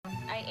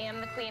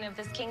queen of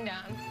this kingdom.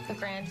 The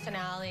grand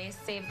finale,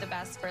 save the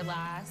best for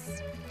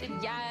last.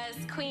 Yes,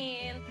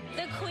 queen.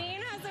 The queen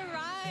has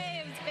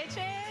arrived,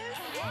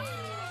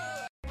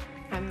 bitches.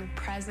 I'm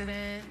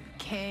president,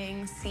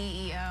 king,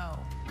 CEO.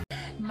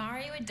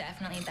 Mari would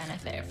definitely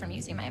benefit from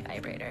using my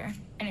vibrator.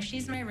 And if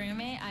she's my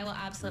roommate, I will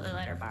absolutely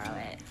let her borrow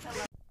it.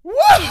 Woo!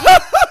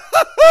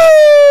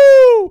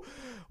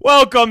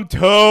 Welcome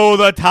to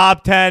the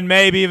top 10,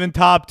 maybe even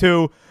top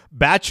 2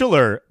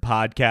 Bachelor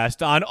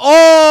podcast on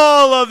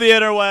all of the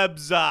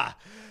interwebs.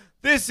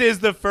 This is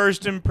the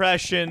First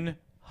Impression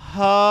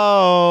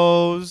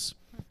Hose.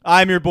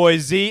 I'm your boy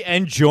Z,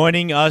 and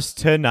joining us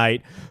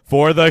tonight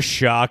for the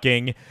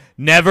shocking,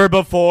 never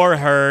before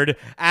heard,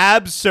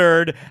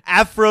 absurd,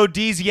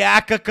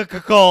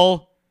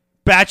 aphrodisiacal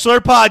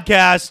Bachelor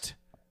podcast,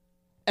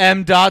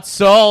 Dot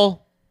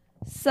Sull.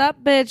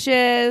 Sup,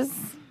 bitches?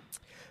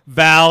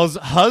 Val's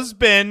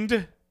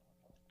husband.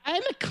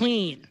 I'm a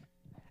queen.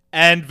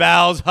 And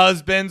Val's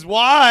husband's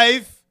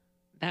wife.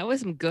 That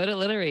was some good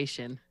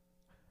alliteration.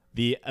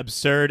 The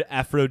absurd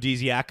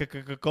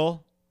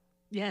aphrodisiacal.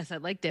 Yes, I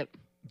liked it.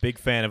 Big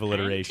fan of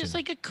alliteration. I'm just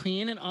like a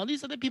queen, and all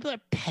these other people are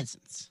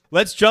peasants.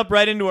 Let's jump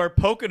right into our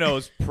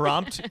Poconos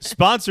prompt,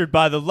 sponsored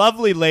by the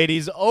lovely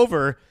ladies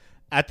over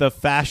at the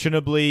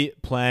Fashionably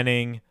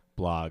Planning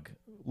blog.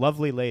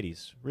 Lovely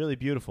ladies. Really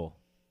beautiful.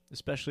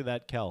 Especially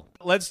that Kel.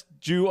 Let's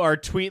do our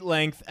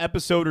tweet-length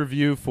episode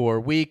review for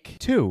week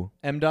 2.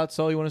 Dot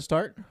Sull, you want to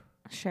start?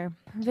 Sure.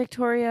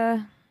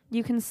 Victoria,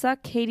 you can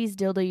suck Katie's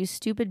dildo, you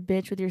stupid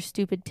bitch, with your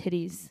stupid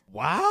titties.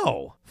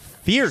 Wow.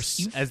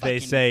 Fierce, as they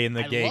say in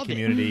the gay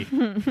community.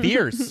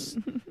 Fierce.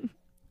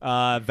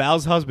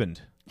 Val's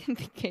husband. The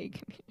gay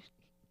community.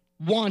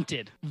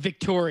 Wanted,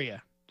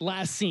 Victoria.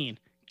 Last scene.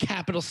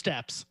 Capitol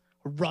steps.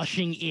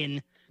 Rushing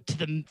in to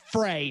the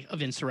fray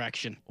of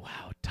insurrection.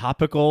 Wow.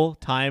 Topical,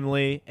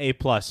 timely, A+.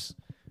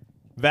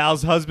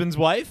 Val's husband's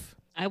wife?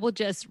 I will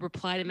just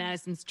reply to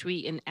Madison's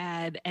tweet and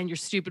add, and your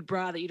stupid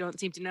bra that you don't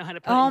seem to know how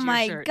to put Oh into your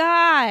my shirt.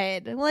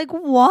 God. Like,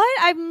 what?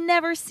 I've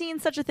never seen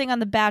such a thing on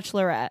The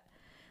Bachelorette.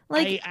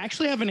 Like, I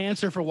actually have an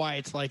answer for why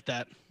it's like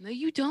that. No,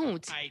 you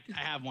don't. I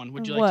have one.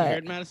 Would you like to hear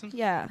it, Madison?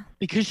 Yeah.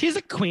 Because she's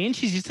a queen.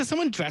 She's used to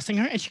someone dressing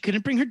her, and she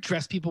couldn't bring her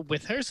dress people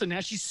with her. So now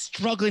she's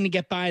struggling to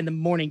get by in the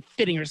morning,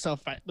 fitting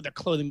herself with her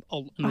clothing.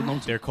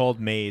 They're called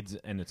maids,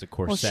 and it's a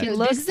corset. she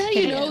This is how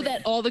you know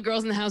that all the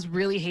girls in the house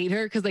really hate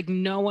her, because like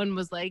no one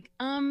was like,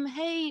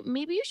 hey,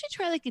 maybe you should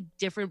try like a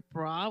different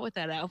bra with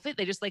that outfit.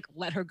 They just like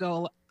let her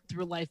go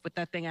through life with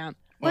that thing out.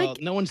 Well,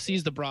 Like- no one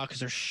sees the bra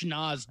because her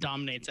schnoz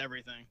dominates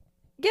everything.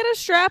 Get a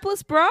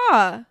strapless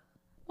bra.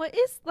 What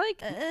is,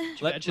 like...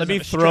 Let Bitches me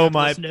have a throw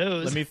strapless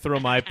nose. let me throw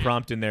my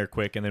prompt in there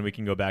quick, and then we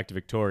can go back to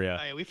Victoria.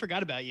 Oh, yeah, we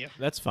forgot about you.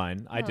 That's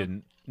fine. I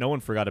didn't. No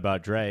one forgot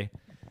about Dre.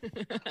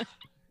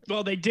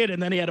 Well, they did,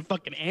 and then he had a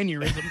fucking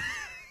aneurysm.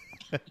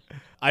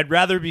 I'd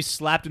rather be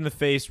slapped in the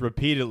face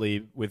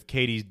repeatedly with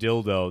Katie's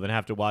dildo than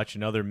have to watch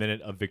another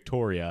minute of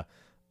Victoria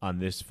on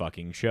this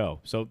fucking show.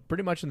 So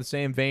pretty much in the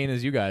same vein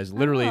as you guys.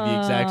 Literally the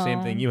exact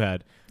same thing you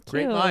had.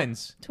 Great Cute.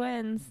 minds.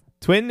 Twins.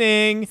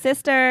 Twinning.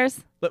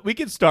 Sisters. We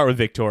could start with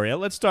Victoria.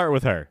 Let's start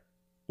with her.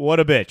 What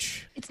a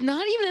bitch. It's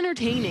not even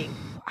entertaining.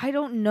 I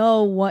don't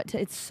know what to...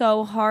 It's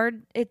so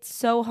hard. It's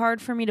so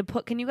hard for me to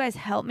put... Can you guys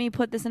help me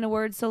put this into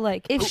words? So,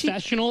 like,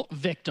 Professional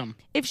victim.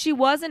 if she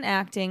wasn't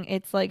acting,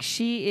 it's like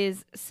she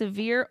is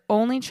severe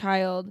only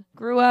child,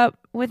 grew up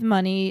with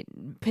money,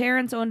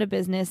 parents owned a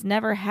business,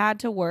 never had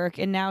to work,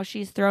 and now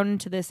she's thrown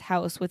into this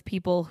house with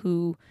people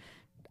who,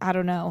 I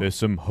don't know, There's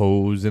some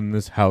hoes in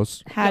this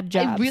house. had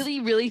jobs. I really,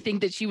 really think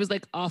that she was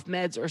like off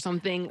meds or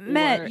something.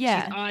 Or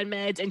yeah. she's on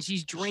meds and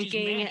she's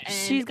drinking mad. and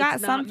She's got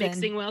it's not something.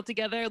 mixing well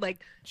together. Like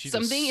She's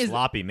something a is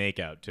sloppy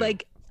makeout, too.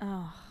 like,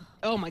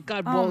 Oh, my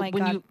God. oh Well, my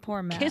when God, you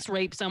poor Matt. kiss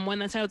rape someone,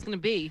 that's how it's going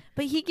to be.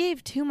 But he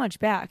gave too much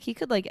back. He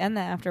could, like, end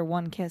that after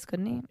one kiss,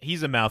 couldn't he?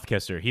 He's a mouth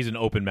kisser. He's an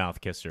open mouth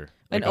kisser.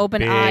 An Like a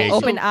open eye, big-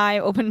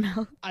 open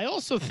mouth. I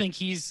also think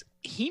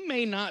he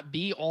may not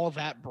be all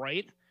that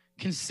bright,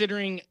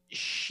 considering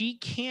she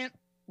can't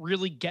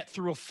really get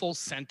through a full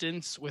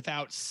sentence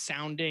without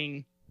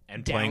sounding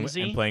and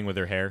downsy. playing with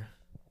her hair.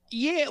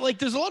 Yeah, like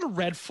there's a lot of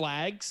red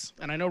flags,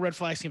 and I know red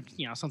flags can,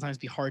 sometimes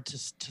be hard to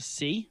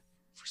see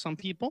for some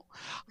people.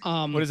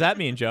 What does that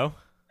mean, Joe?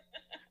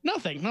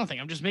 Nothing.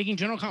 I'm just making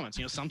general comments.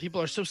 Some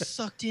people are so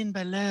sucked in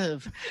by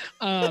love.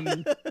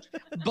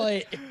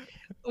 But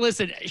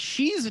listen,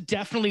 she's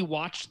definitely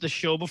watched the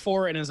show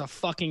before and is a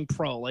fucking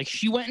pro. Like,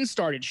 she went and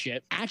started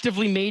shit,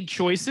 actively made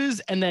choices,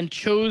 and then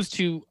chose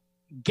to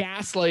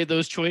gaslight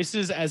those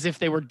choices as if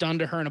they were done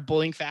to her in a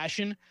bullying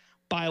fashion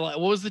by, like,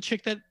 what was the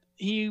chick that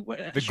she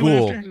went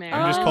Ghoul. after?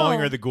 I'm just calling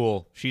her the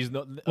Ghoul. She's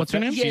What's her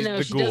name? She's Yeah, no,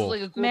 the she Ghoul. does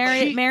like a cool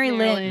Mary Lynn. Mary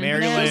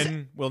Mary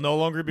Lynn will no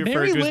longer be referred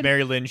Mary to as Lynn-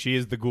 Mary Lynn. She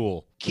is the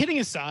Ghoul. Kidding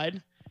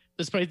aside,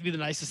 this might be the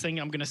nicest thing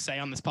I'm going to say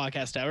on this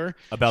podcast ever.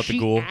 About the she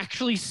Ghoul?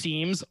 actually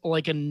seems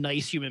like a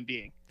nice human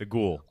being. The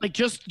Ghoul. Like,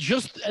 just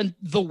and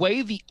the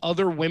way the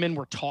other women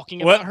were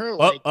talking What? about her.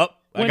 Like, I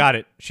when- got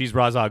it. She's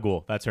Ra's al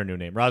Ghul. That's her new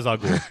name. Ra's al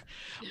Ghul.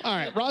 all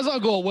right, Ra's al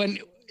Ghul, when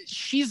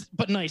she's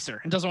but nicer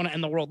and doesn't want to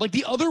end the world. Like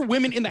the other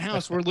women in the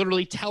house were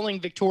literally telling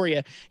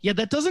Victoria, yeah,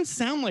 that doesn't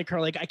sound like her.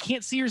 Like I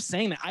can't see her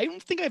saying that. I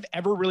don't think I've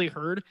ever really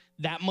heard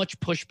that much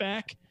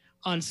pushback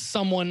on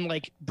someone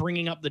like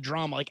bringing up the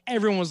drama. Like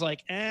everyone was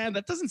like,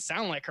 that doesn't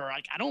sound like her.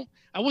 Like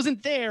I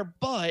wasn't there,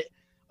 but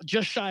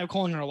just shy of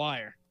calling her a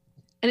liar.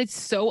 And it's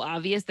so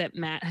obvious that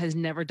Matt has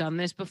never done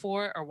this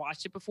before or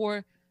watched it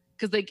before.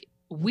 Because like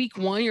week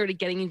one, you're already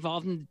getting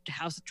involved in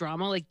house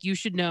drama. Like you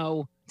should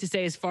know to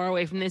stay as far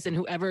away from this, and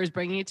whoever is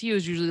bringing it to you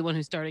is usually the one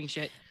who's starting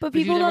shit. But if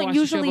you've people never don't watched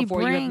the show usually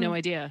before, you have no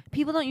idea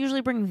People don't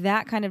usually bring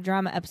that kind of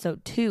drama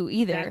episode 2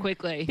 either. that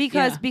quickly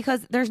Because yeah.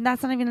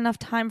 that's not even enough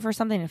time for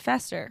something to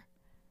fester.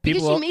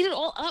 Because she made it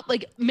all up.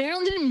 Like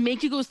Marilyn didn't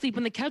make you go sleep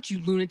on the couch, you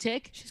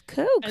lunatic. She's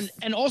kooks.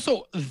 And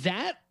also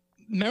that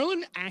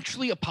Marilyn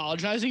actually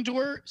apologizing to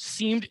her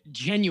seemed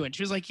genuine.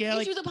 She was like, yeah,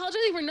 like, she was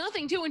apologizing for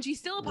nothing too, and she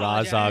still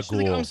apologized.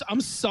 She's like, I'm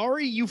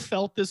sorry you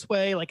felt this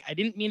way. Like, I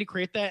didn't mean to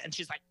create that. And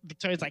she's like,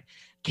 Victoria's like,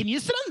 can you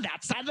sit on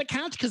that side of the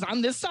couch? Because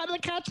on this side of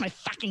the couch, my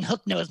fucking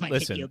hook nose might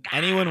hit you.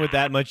 Anyone with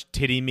that much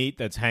titty meat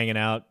that's hanging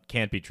out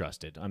can't be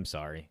trusted. I'm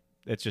sorry.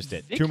 That's just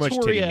it. Victoria, Too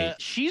much titty meat.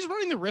 She's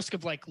running the risk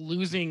of like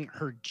losing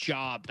her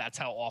job. That's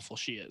how awful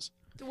she is.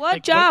 What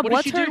Like, job? what does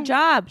What's she her do?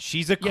 job?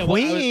 She's a Yeah,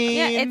 queen.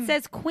 Yeah, it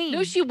says queen.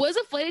 No, she was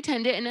a flight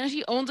attendant, and now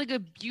she owns like a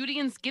beauty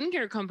and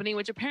skincare company,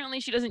 which apparently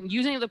she doesn't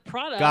use any of the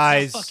products.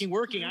 Guys, Fucking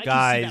working. I can see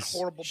guys, that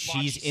horrible she's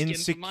blotchy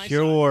skin from my side.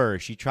 insecure.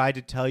 She tried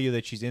to tell you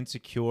that she's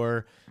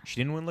insecure. She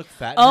didn't want to look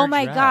fat. In Oh her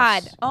my dress.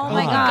 God. Oh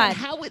my God.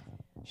 How it?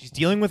 She's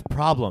dealing with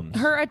problems.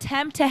 Her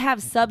attempt to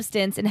have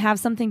substance and have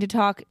something to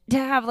talk, to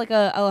have like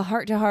a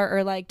heart to heart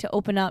or like to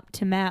open up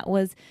to Matt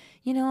was,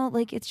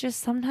 like it's just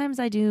sometimes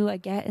I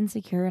get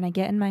insecure and I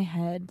get in my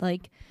head.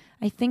 Like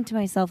I think to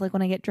myself, like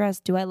when I get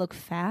dressed, do I look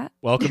fat?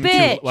 Welcome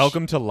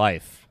Bitch. to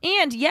life.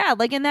 And yeah,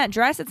 like in that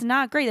dress, it's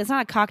not great. It's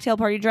not a cocktail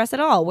party dress at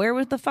all.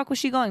 Where the fuck was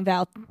she going,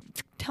 Val?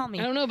 Tell me.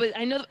 I don't know, but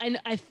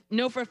I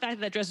know for a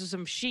fact that dress was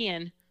some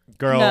Shein.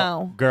 Girl,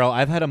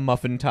 I've had a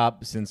muffin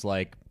top since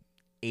like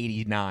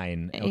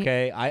 89,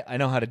 okay? I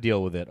know how to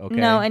deal with it, okay?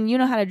 No, and you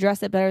know how to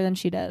dress it better than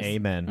she does.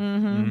 Amen.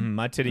 Mm-hmm.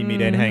 My titty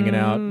meat ain't hanging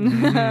out.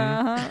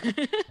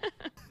 Mhm.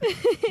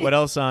 What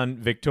else on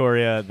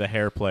Victoria, the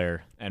hair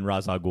player, and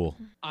Ra's al Ghul?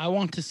 I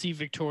want to see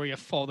Victoria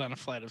fall down a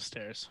flight of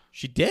stairs.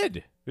 She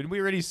did. Didn't we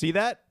already see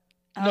that?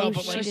 No,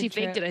 but So like, she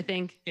faked it, I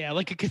think. yeah,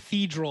 like a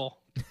cathedral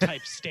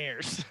type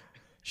stairs.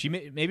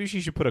 Maybe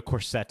she should put a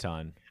corset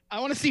on. I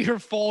want to see her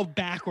fall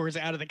backwards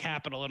out of the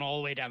Capitol and all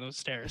the way down those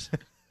stairs.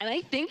 And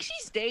I think she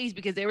stays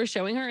because they were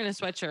showing her in a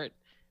sweatshirt.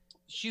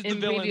 She's In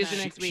the villain. previews that- for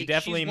next week. She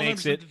definitely she's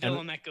makes 100% it. The and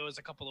villain that goes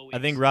a couple of weeks. I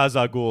think Ra's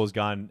al Ghul is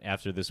gone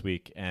after this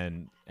week,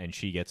 and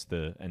she gets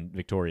and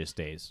Victoria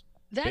stays.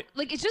 That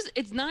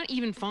it's not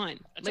even fun.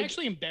 It's Like,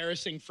 actually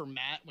embarrassing for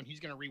Matt when he's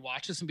gonna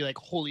rewatch this and be like,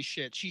 "Holy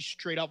shit, she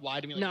straight up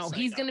lied to me." Like no, a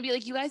he's psycho." gonna be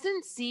like, you guys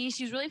didn't see.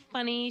 She's really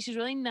funny. She's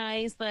really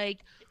nice. Like,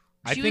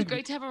 I she was think-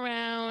 great to have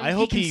around. I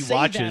hope can he say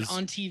watches that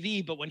on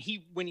TV, but when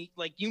he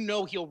like he'll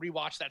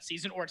rewatch that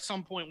season, or at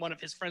some point one of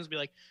his friends will be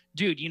like,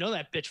 "Dude, you know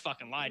that bitch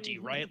fucking lied to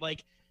you, right?"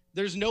 Like,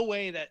 there's no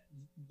way that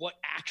what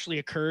actually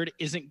occurred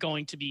isn't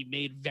going to be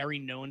made very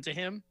known to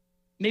him.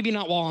 Maybe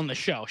not while on the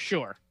show,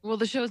 sure. Well,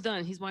 the show's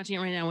done. He's watching it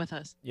right now with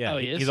us. Yeah, Oh,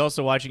 he is? he's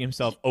also watching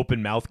himself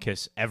open mouth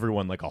kiss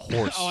everyone like a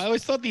horse. Oh, I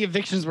always thought the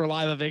evictions were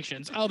live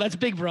evictions. Oh, that's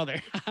Big Brother.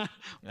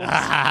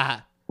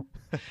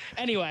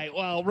 Anyway,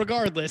 well,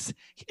 regardless,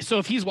 so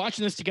if he's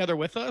watching this together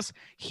with us,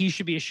 he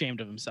should be ashamed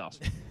of himself.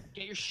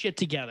 Get your shit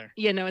together.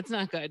 Yeah, no, it's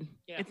not good.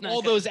 Yeah, It's not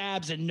all good. those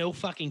abs and no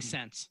fucking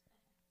sense.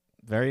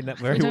 very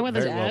talking about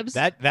those very well. abs?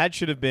 That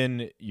should have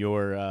been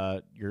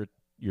your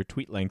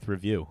tweet length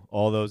review.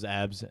 All those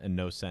abs and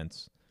no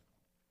sense.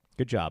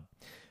 Good job.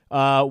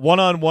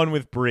 One-on-one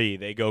with Bree.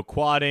 They go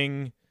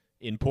quadding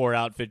in poor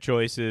outfit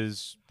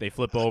choices. They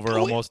flip over,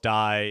 almost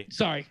die.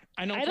 Sorry,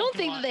 I know. I don't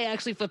think that they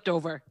actually flipped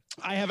over.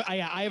 I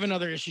have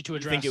another issue to I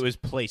address. think it was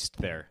placed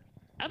there.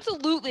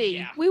 Absolutely.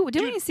 Yeah. Didn't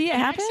Dude, we see it an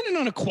happen? accident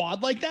on a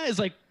quad like that is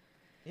like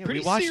Yeah, pretty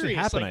we watched serious.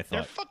 it happen, Like, I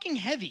they're thought. fucking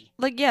heavy.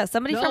 Like, yeah,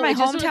 somebody No, from my it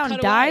just sort of hometown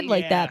cut died away.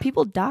 like Yeah. that.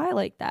 People die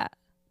like that.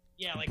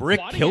 Yeah, like Brick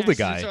quadding killed a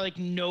accidents guy. Are like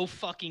no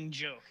fucking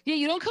joke. Yeah,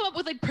 you don't come up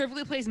with like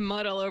perfectly placed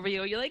mud all over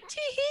you. You're like,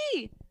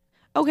 tee-hee.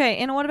 Okay,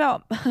 and what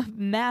about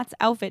Matt's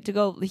outfit to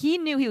go? He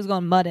knew he was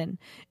going mudding,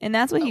 and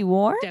that's what he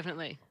wore?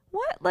 Definitely.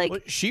 What? Like, Well,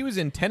 she was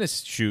in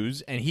tennis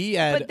shoes, and he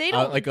had But they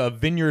don't- like a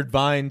Vineyard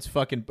Vines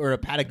or a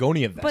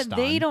Patagonia vest but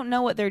they on. don't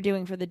know what they're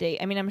doing for the date.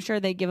 I mean, I'm sure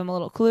they give him a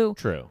little clue.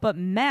 True. But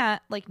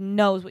Matt, like,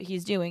 knows what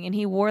he's doing, and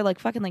he wore, like,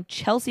 fucking, like,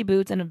 Chelsea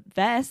boots and a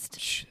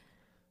vest.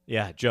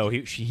 Yeah, Joe,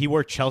 he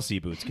wore Chelsea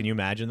boots. Can you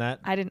imagine that?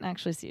 I didn't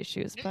actually see his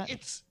shoes, but...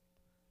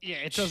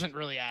 It doesn't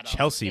really add up.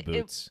 Chelsea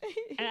boots.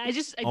 And I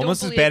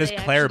Almost don't as bad believe as they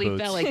Claire actually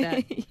boots. felt like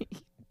that.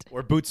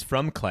 Or boots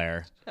from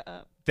Claire.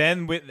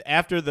 Then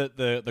after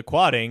the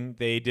quadding,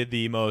 they did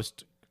the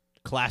most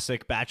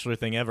classic Bachelor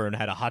thing ever and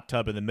had a hot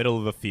tub in the middle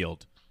of a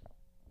field.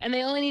 And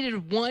they only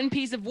needed one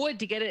piece of wood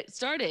to get it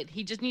started.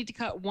 He just needed to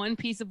cut one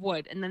piece of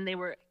wood, and then they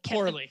were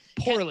Poorly.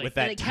 With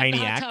that they tiny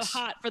kept the hot axe?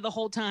 tub hot for the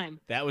whole time.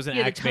 That was an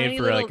Yeah, the axe made tiny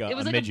for little, like a it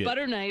was a like midget. a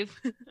butter knife.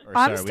 Or,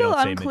 I'm sorry, we still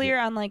don't say unclear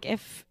midget. on like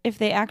if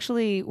they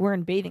actually were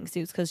in bathing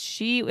suits, because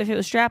if it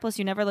was strapless,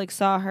 you never like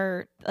saw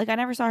her. Like I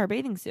never saw her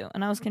bathing suit,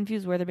 and I was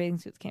confused where the bathing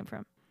suits came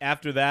from.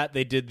 After that,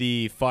 they did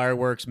the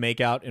fireworks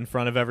makeout in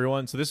front of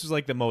everyone. So this was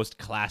like the most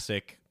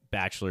classic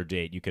Bachelor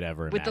date you could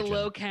ever With imagine. the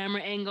low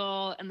camera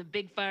angle and the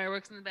big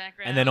fireworks in the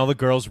background. And then all the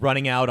girls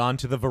running out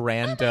onto the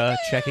veranda,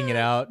 checking it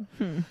out.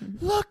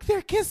 Look,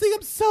 they're kissing.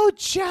 I'm so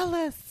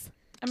jealous.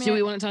 I mean, Do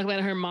we want to talk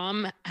about her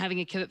mom having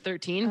a kid at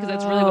 13? Because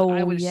that's really what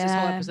I wish this whole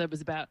yeah. episode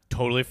was about.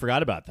 Totally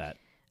forgot about that.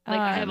 Like,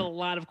 I have a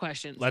lot of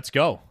questions. Let's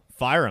go.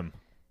 Fire him.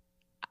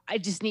 I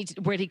just need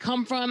to, where'd he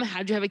come from?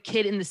 How'd you have a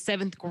kid in the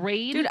 7th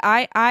grade? dude,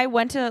 I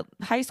went to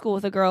high school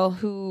with a girl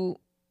who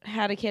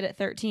had a kid at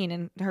 13,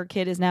 and her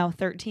kid is now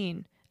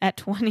 13 at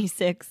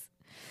 26.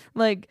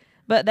 Like,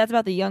 but that's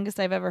about the youngest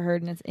I've ever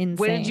heard, and it's insane.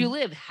 Where did you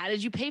live? How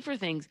did you pay for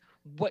things?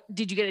 What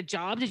did you get a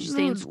job? Did you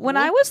stay in school? When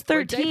I was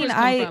Where'd 13, diapers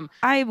come from?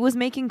 I was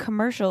making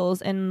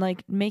commercials and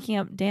like making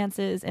up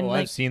dances and Oh,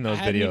 like I've seen I those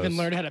hadn't videos. even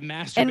learned how to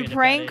masturbate. and at that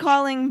prank age.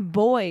 calling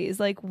boys.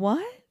 Like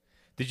what?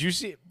 Did you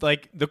see,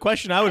 like, the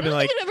question I would I have been don't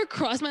like, think it ever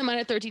crossed my mind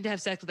at 13 to have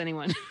sex with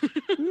anyone.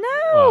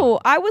 No,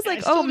 I was I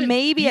like, still oh, haven't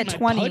maybe beat at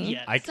my 20. pud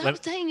yet.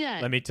 Stop saying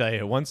that. let me tell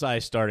you, once I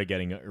started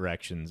getting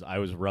erections, I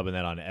was rubbing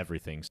that on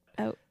everything.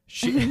 Oh.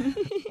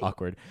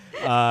 Awkward.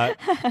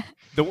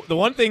 The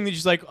one thing that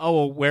she's like, oh,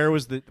 well, where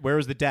was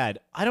the dad?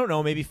 I don't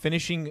know. Maybe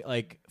finishing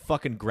like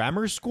fucking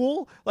grammar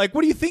school. Like,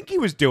 what do you think he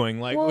was doing?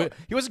 Like, Well-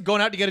 he wasn't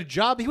going out to get a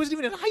job. He wasn't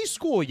even in high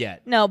school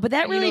yet. No, but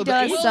that And you really know, the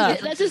does age- suck.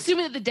 That's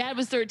assuming that the dad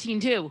was 13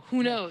 too.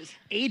 Who knows?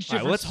 Age All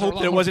right, well, let's differences are hope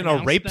lot there more wasn't a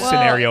pronounced rape than-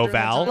 scenario, Well,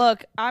 Val.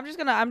 Look, I'm just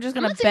gonna I'm not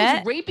saying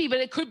bet. it's rapey, but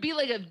it could be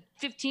like a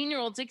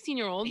 15-year-old,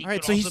 16-year-old. All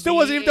right, Could so he also still be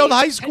wasn't even done a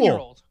high school.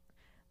 10-year-old.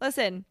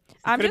 Listen,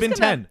 could've been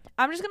 10.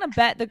 I'm just gonna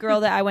bet the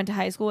girl that I went to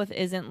high school with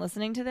isn't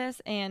listening to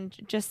this, and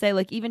just say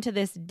like even to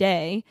this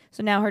day.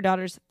 So now her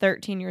daughter's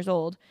 13 years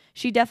old.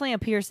 She definitely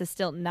appears to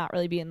still not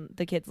really be in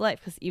the kid's life,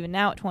 because even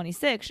now at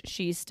 26,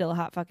 she's still a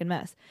hot fucking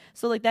mess.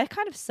 So like that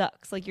kind of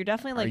sucks. Like you're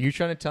definitely Are like you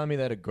trying to tell me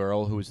that a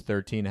girl who was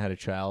 13 had a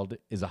child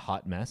is a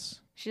hot mess?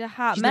 she's a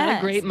hot She's mess. not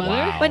a great mother.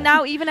 Wow. But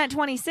now even at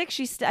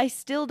 26, I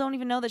still don't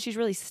even know that she's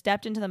really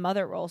stepped into the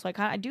mother role. So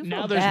I do feel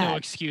Now there's bad. no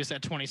excuse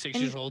at 26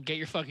 years old. Get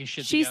your fucking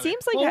shit She together.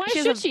 seems like Well, why she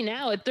has should a, she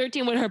now at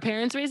 13 when her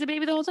parents raised a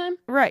baby the whole time?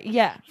 right.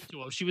 Yeah,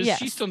 Well, she was. Yes.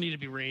 She still needed to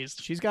be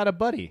raised. She's got a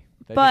buddy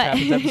that But-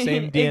 just happens to have the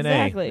same DNA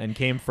Exactly. and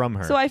came from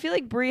her. so I feel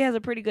like Brie has a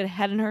pretty good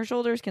head on her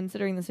shoulders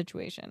considering the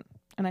situation,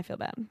 and I feel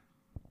bad.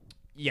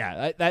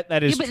 yeah,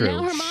 that is yeah, but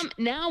true.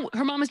 now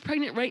her mom is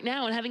pregnant right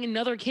now and having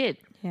another kid.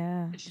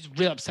 Yeah, She's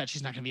real upset.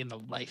 She's not going to be in the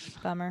life.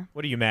 bummer.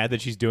 What are you mad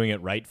that she's doing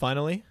it right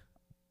finally?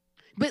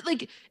 But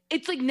like,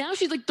 it's like now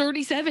she's like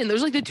 37.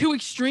 There's like the two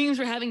extremes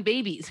for having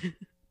babies.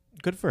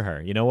 Good for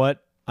her. You know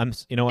what?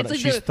 You know what? It's like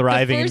She's the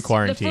thriving in first-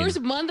 quarantine. The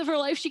first month of her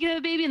life, she can have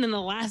a baby, and then the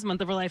last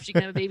month of her life, she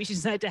can have a baby. She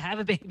decided to have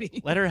a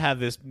baby. Let her have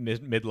this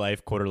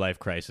midlife, quarter life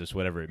crisis,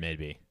 whatever it may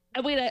be.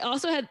 Wait, I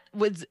also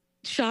was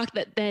shocked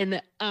that then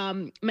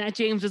Matt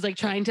James was like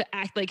trying to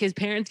act like his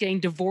parents getting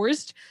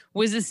divorced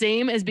was the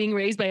same as being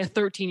raised by a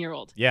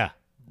 13-year-old. Yeah.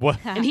 What?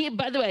 And he,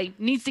 by the way,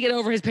 needs to get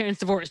over his parents'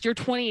 divorce. You're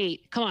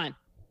 28. Come on,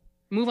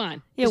 move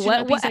on. Yeah, This should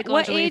not be what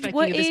psychologically age? affecting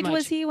What you this age much.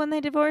 was he when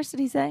they divorced?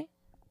 Did he say?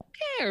 Who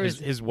cares?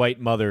 His white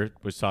mother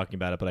was talking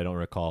about it, but I don't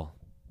recall.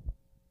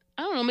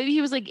 I don't know. Maybe he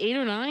was like 8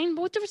 or 9.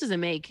 But what difference does it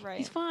make? Right.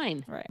 He's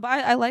fine. Right, but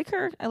I like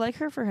her. I like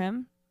her for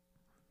him.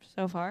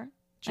 So far,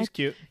 She's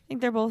cute. I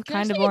think they're both Can I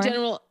kind of say a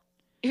boring.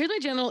 here's my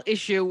general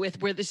issue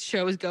with where this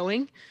show is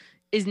going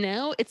is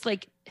now it's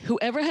like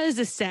whoever has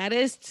the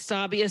saddest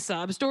sobbiest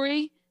sob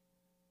story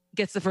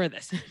gets the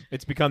furthest.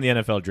 It's become the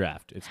NFL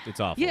draft. It's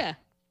awful. Yeah.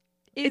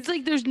 It's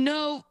like there's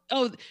no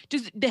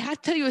just they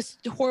have to tell you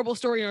a horrible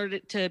story in order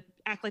to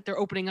act like they're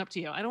opening up to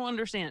you. I don't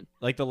understand.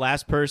 Like the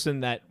last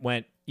person that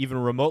went even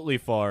remotely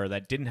far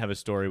that didn't have a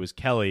story was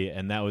Kelly,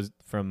 and that was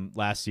from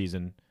last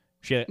season.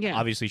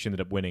 Obviously she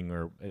ended up winning,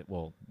 or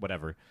well,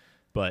 whatever.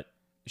 But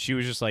she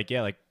was just like,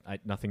 yeah, like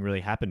nothing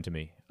really happened to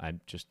me. I'm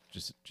just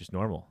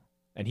normal.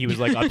 And he was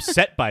like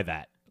upset by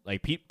that.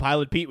 Like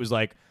Pilot Pete was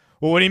like,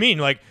 well, what do you mean?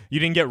 Like you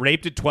didn't get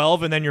raped at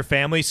 12 and then your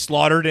family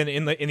slaughtered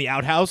in the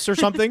outhouse or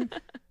something?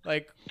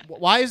 Like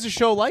why is the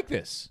show like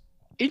this?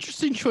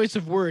 Interesting choice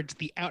of words.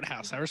 The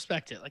outhouse. I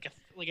respect it. Like an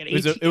It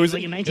was 18, it was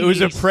like a it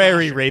was a 1980s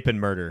prairie slasher. rape and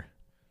murder.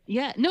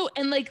 Yeah, no,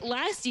 and like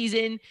last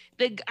season,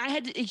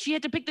 she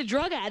had to pick the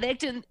drug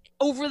addict and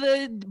over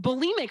the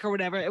bulimic or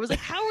whatever. It was like,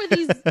 how are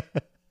these?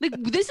 Like,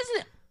 this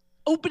isn't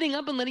opening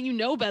up and letting you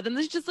know about them.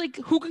 This is just like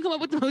who can come up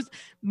with the most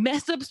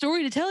messed up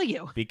story to tell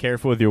you. Be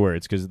careful with your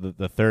words, because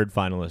the third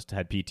finalist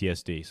had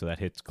PTSD, so that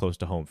hits close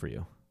to home for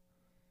you.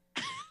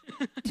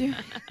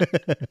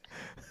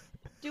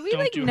 Do we Don't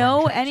like do know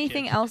hard drugs,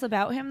 anything kids. else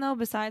about him though,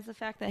 besides the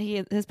fact that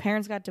his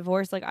parents got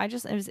divorced? Like,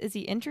 is he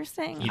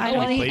interesting? He I played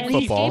don't. played and he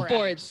football.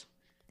 skateboards.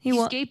 He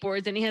wa-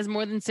 skateboards and he has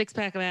more than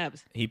 6-pack of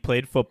abs. He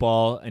played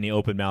football and he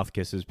open mouth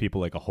kisses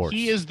people like a horse.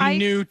 He is the I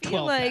new feel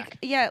 12 like pack.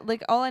 yeah,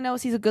 like all I know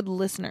is he's a good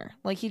listener.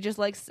 Like he just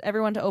likes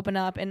everyone to open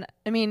up. And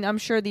I mean, I'm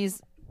sure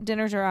these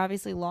dinners are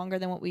obviously longer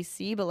than what we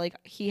see, but like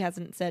he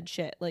hasn't said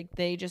shit. Like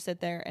they just sit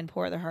there and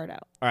pour their heart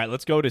out. All right,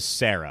 let's go to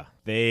Sarah.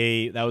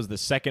 That was the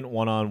second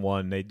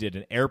one-on-one. They did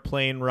an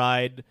airplane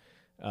ride,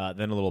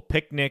 then a little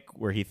picnic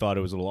where he thought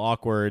it was a little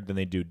awkward. Then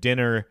they do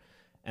dinner,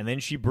 and then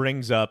she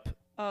brings up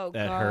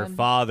that her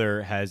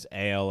father has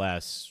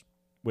ALS.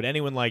 Would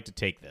anyone like to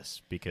take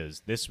this?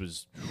 Because this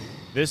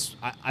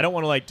I don't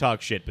want to like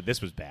talk shit, but this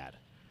was bad.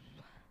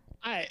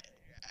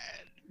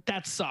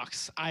 That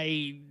sucks.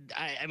 I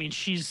mean,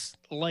 she's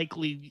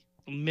likely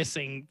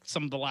missing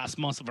some of the last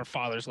months of her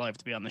father's life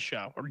to be on the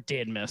show, or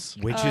did miss.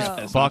 Which Oh.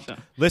 is fucked.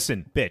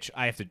 Listen, bitch,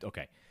 I have to.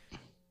 Okay,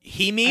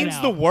 he means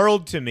know. the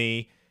world to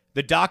me.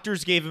 The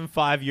doctors gave him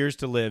 5 years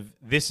to live.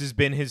 This has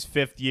been his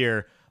 5th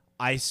year.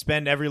 I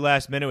spend every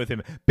last minute with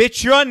him.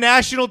 Bitch, you're on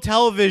national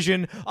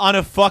television on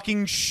a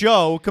fucking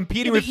show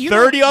competing with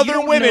 30 other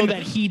women.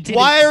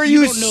 Why are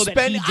you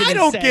spending? I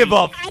don't give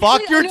a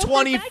fuck. You're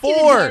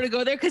 24. To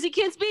go there because he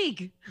can't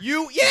speak.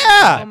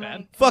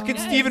 Fucking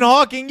Stephen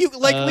Hawking. You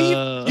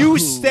leave. You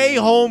stay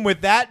home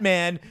with that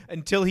man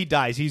until he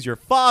dies. He's your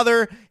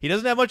father. He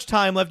doesn't have much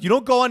time left. You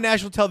don't go on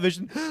national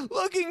television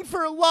looking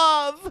for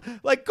love.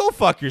 Like, go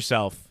fuck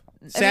yourself.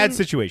 Sad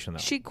situation though.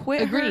 She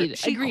quit Agreed,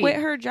 She agreed. quit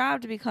her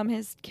job to become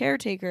his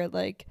caretaker.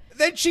 Like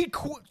Then she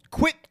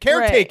quit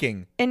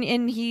caretaking. right.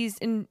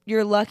 And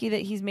you're lucky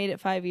that he's made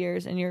it 5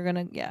 years, and you're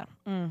gonna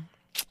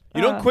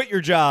You don't quit your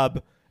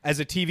job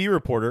as a TV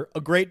reporter, a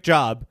great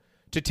job,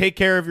 to take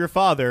care of your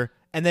father,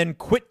 and then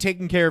quit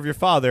taking care of your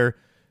father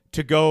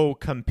to go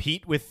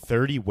compete with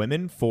 30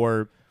 women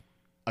for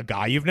a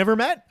guy you've never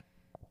met.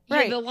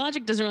 Right. Yeah, the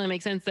logic doesn't really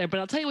make sense there, but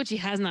I'll tell you what she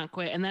has not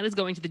quit, and that is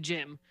going to the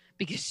gym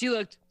because she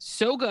looked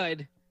so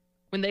good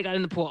when they got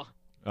in the pool.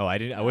 Oh,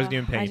 I wasn't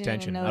even paying I didn't even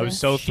attention. know I was this.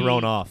 so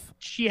thrown off.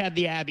 She had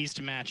the Abbies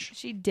to match.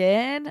 She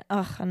did.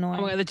 Ugh, annoying.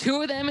 Oh my God, the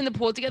two of them in the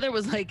pool together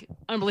was like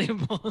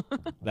unbelievable.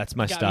 That's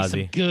my Got me some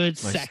Stasi.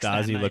 good My sex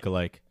that Stasi night.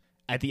 lookalike.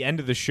 At the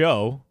end of the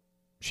show,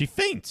 she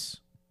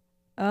faints.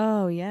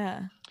 Oh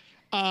yeah.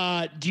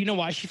 Do you know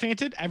why she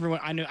fainted? Everyone,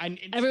 I knew.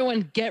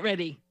 Everyone, get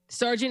ready.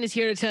 Sergeant is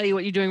here to tell you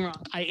what you're doing wrong.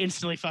 I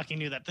instantly fucking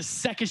knew that. The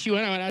second she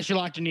went out, she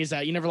locked her knees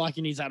out. You never lock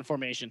your knees out in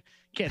formation.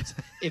 Kids,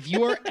 if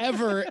you are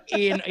ever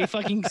in a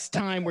fucking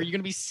time where you're going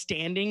to be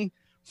standing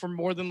for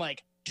more than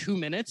like 2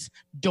 minutes,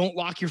 don't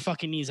lock your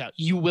fucking knees out.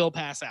 You will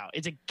pass out.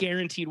 It's a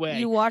guaranteed way.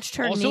 You watched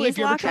her Also, knees if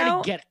you ever lock try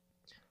out? to get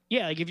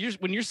yeah, like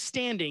when you're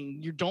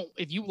standing,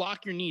 if you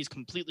lock your knees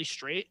completely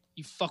straight,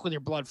 you fuck with your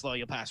blood flow,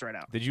 you'll pass right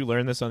out. Did you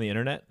learn this on the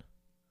internet?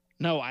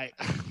 No, I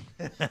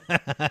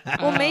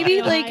Well,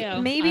 maybe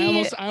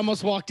Ohio. I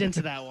almost walked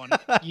into that one.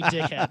 You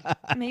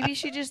dickhead. maybe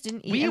she just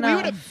didn't eat We would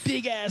enough. have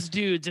big ass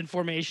dudes in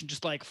formation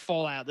just like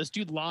fall out. This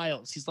dude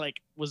Lyles, he's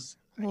like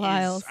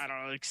Lyles. I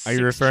don't know. Like Are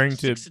you referring to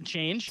six and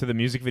change? To the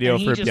music video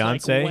And he for just,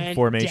 like, Beyonce, went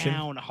Formation?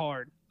 down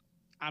hard.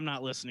 I'm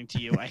not listening to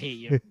you. I hate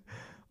you.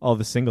 All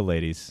the single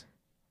ladies.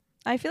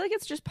 I feel like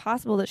it's just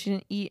possible that she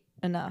didn't eat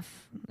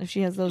enough if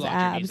she has those Locked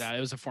your knees abs. out. It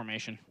was a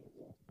formation.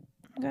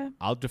 Okay.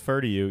 I'll defer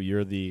to you.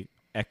 You're the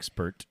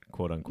expert,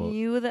 quote unquote.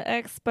 You the My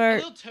expert.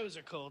 little toes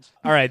are cold.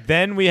 All right,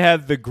 then we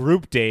have the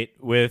group date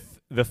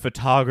with the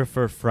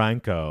photographer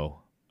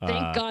Franco.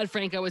 Thank God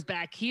Franco was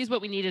back. He's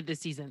what we needed this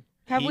season.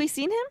 Have He- we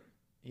seen him?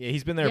 Yeah,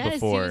 he's been there Yes,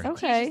 before. He was,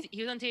 Okay.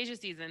 he was on Tasia's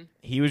season.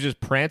 He was just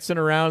prancing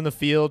around the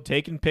field,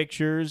 taking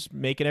pictures,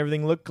 making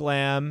everything look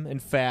glam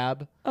and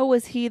fab. Oh,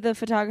 was he the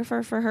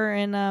photographer for her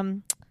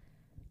and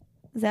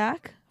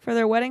Zach for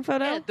their wedding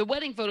photo? Yeah, the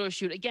wedding photo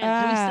shoot. Again,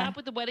 can we Ah. stop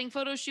with the wedding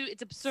photo shoot?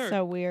 It's absurd.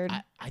 So weird.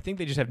 I think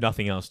they just have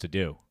nothing else to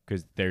do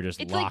because they're just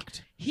It's locked.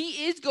 like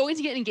he is going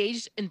to get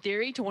engaged in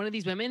theory to one of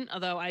these women,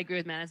 although I agree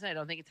with Madison. I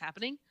don't think it's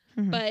happening.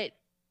 Mhm. But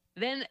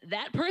then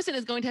that person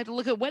is going to have to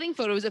look at wedding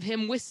photos of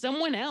him with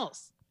someone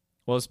else.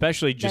 Well,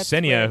 especially That's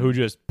Jasenia, weird. who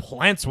just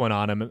plants one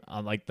on him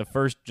on like the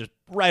first, just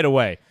right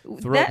away.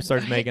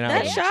 Starts making out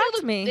that with him. shot- shocked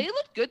looked, me. They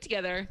looked good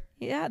together.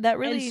 Yeah, that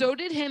really. And so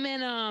did him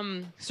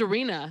and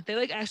Serena.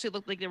 They actually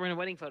looked like they were in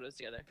wedding photos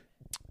together.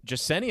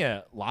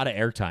 Jasenia, a lot of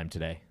airtime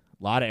today.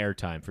 A lot of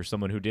airtime for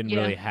someone who didn't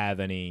Yeah. really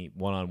have any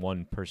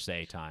one-on-one per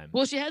se time.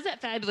 Well, she has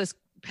that fabulous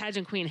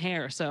pageant queen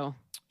hair, so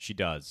She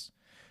does.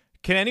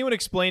 Can anyone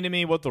explain to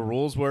me what the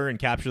rules were in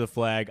Capture the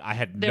Flag? I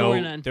had There were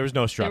none. There was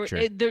no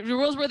structure. the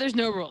rules were there's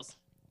no rules.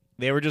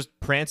 They were just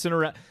prancing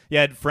around. You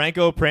had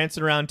Franco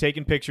prancing around,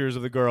 taking pictures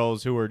of the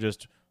girls who were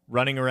just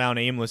running around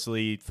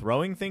aimlessly,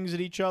 throwing things at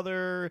each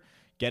other,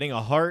 getting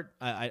a heart.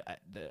 I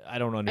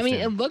don't I understand. mean,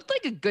 it looked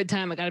like a good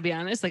time. I gotta be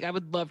honest. Like, I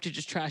would love to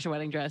just trash a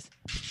wedding dress.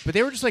 But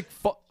they were just like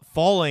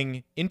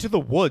falling into the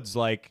woods,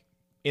 like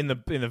in the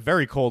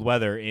very cold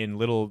weather, in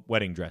little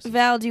wedding dresses.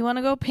 Val, do you want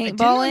to go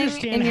paintballing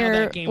understand in how your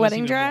that game was wedding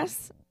even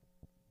dress?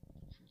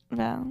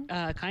 Val,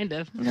 Kind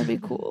of. that'd be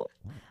cool.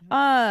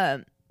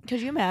 Could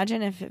you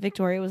imagine if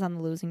Victoria was on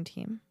the losing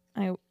team?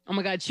 Oh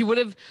my God, she would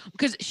have,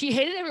 because she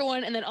hated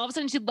everyone, and then all of a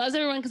sudden she loves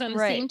everyone because on the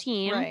same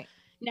team. Right.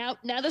 Now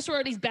the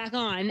sorority's back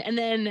on, and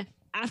then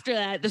after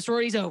that, the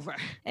sorority's over.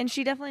 And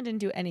she definitely didn't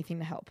do anything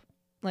to help.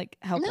 Like,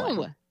 help. No,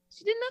 Lana.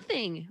 she did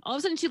nothing. All of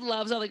a sudden, she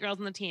loves all the girls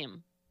on the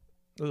team.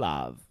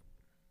 Love.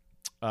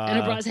 And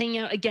her bra's hanging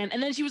out again.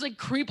 And then she was like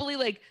creepily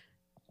like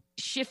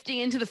shifting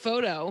into the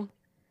photo.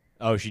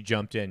 Oh, she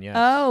jumped in, yes.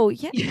 Oh,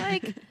 yeah.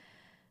 Like,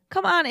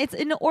 come on. It's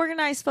an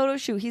organized photo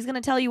shoot. He's going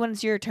to tell you when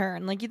it's your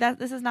turn. Like,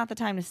 this is not the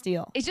time to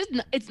steal. It's just,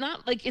 it's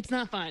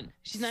not fun.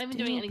 She's not even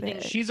doing anything.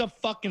 Stupid. She's a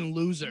fucking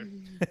loser.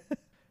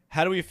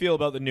 How do we feel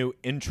about the new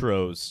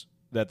intros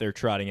that they're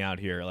trotting out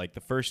here? Like, the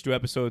first 2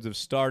 episodes have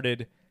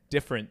started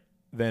different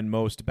than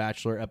most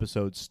Bachelor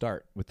episodes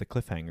start with the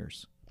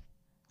cliffhangers.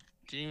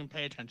 Didn't even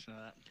pay attention to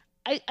that.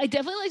 I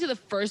definitely liked it the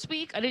first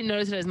week. I didn't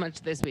notice it as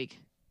much this week.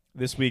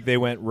 This week they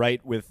went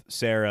right with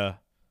Sarah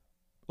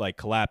like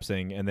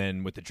collapsing and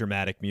then with the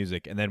dramatic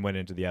music and then went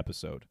into the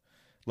episode.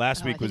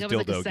 Last week was I think I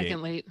was like a Dildo second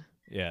Gate. late.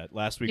 Yeah,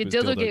 last week Yeah, was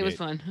Dildo Dildo Gate Gate. was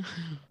fun.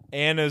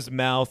 Anna's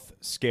mouth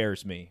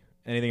scares me.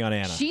 Anything on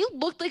Anna? She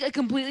looked like a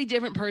completely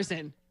different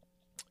person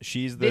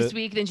She's the this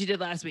week than she did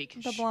last week.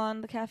 The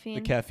blonde, the caffeine.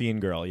 the caffeine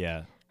girl,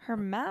 yeah. Her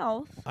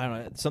mouth. I don't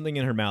know, something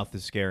in her mouth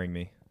is scaring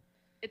me.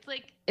 It's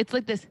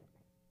like this.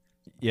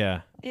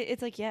 Yeah.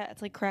 It's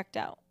like cracked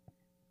out.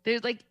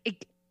 There's like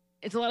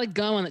it's a lot of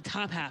gum on the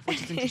top half,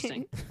 which is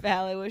interesting.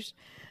 Val, I wish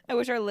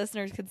our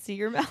listeners could see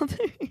your mouth.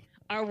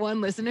 Our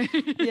one listener.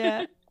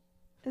 Yeah.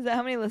 Is that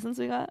how many listens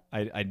we got?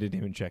 I didn't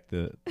even check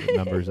the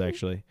numbers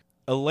actually.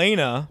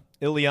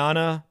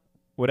 Ileana,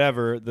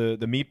 whatever, the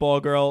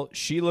meatball girl,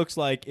 she looks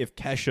like if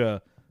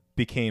Kesha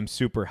became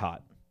super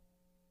hot.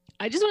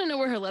 I just want to know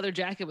where her leather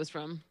jacket was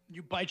from.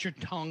 You bite your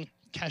tongue.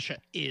 Kesha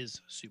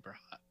is super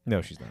hot.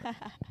 No, she's not.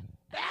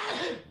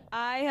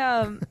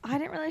 I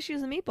didn't realize she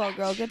was a meatball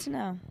girl. Good to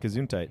know.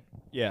 Gesundheit.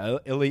 Yeah,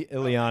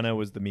 Ileana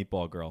was the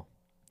meatball girl.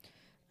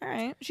 All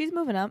right, she's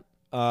moving up.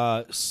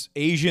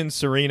 Asian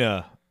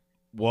Serena.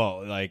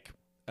 Whoa, like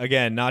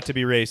again, not to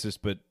be racist,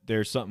 but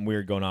there's something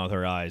weird going on with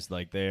her eyes.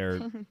 Like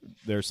there's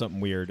something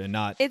weird and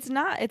not. It's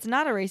not a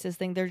racist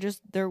thing.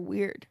 They're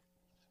weird.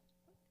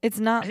 It's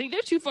not. I think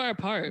they're too far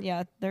apart.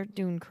 Yeah, they're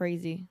doing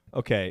crazy.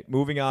 Okay,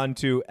 moving on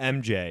to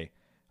MJ.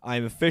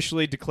 I'm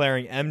officially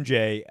declaring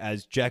MJ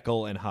as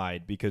Jekyll and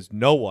Hyde because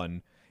no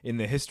one in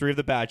the history of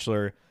The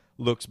Bachelor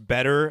looks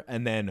better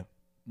and then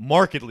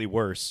markedly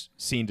worse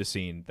scene to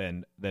scene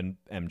than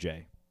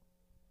MJ.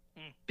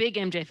 Big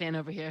MJ fan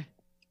over here.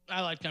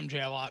 I liked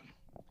MJ a lot.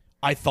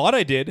 I thought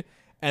I did,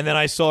 and then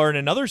I saw her in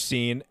another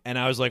scene, and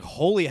I was like,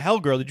 holy hell,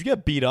 girl, did you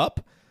get beat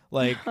up?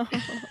 Like,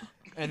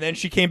 and then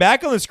she came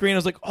back on the screen. I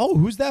was like, oh,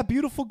 who's that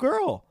beautiful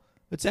girl?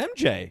 It's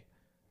MJ.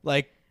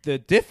 Like, the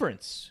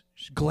difference.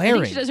 She's I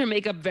glaring. think she does her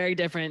makeup very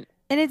different.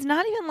 And it's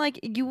not even like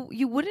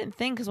you wouldn't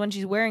think because when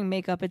she's wearing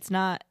makeup, it's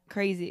not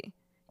crazy.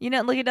 You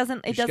know, like it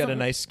doesn't. She's got a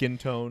nice skin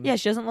tone. Yeah,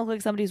 she doesn't look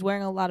like somebody's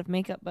wearing a lot of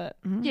makeup, but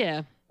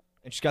Yeah.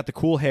 And she's got the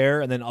cool hair,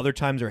 and then other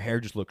times her hair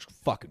just looks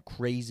fucking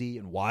crazy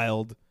and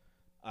wild.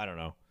 I don't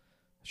know.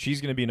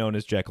 She's going to be known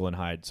as Jekyll and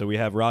Hyde. So we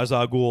have Ra's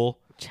al Ghul,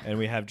 and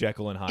we have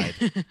Jekyll and Hyde.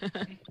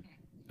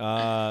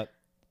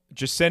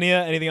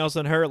 Jasenia, anything else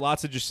on her?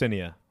 Lots of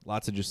Jasenia.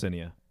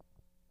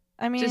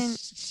 I mean,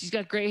 She's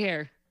got gray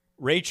hair.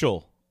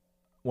 Rachel,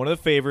 one of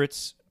the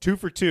favorites, 2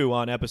 for 2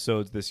 on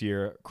episodes this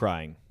year,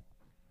 crying.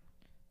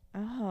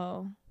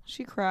 oh,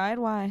 she cried.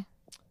 Why?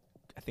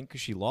 I think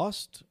 'cause she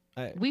lost.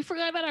 We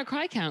forgot about our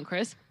cry count,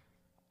 Chris.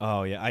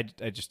 Oh yeah, I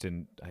just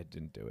didn't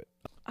do it.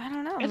 I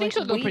don't know. I think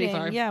she'll go pretty waiting.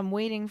 far. Yeah, I'm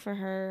waiting for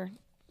her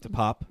To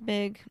pop.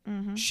 big.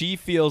 Mm-hmm. She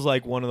feels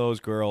like one of those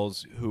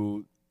girls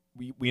who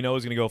we know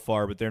is going to go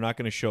far, but they're not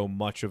going to show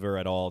much of her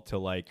at all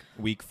till like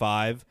week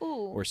 5 Ooh.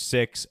 or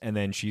 6, and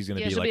then she's going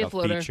to be she'll like be a a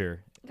floater.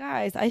 feature.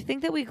 Guys, I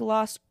think that we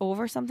glossed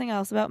over something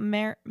else about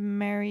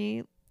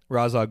Mary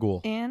Ra's al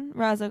Ghul. Ann,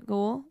 Ra's al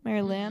Ghul,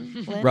 Mary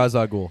Lynn. Ra's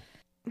al Ghul.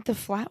 The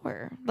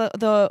flower,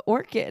 the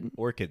orchid.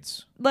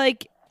 Orchids.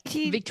 Like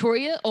he,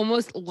 Victoria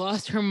almost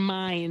lost her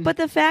mind. but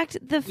the fact saw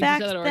that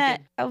that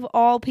orchid. of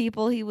all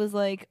people, he was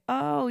like,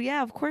 "Oh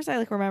yeah, of course I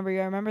like remember you.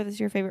 I remember this is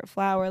your favorite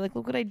flower. Like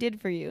look what I did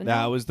for you." That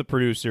No, was the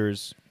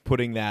producers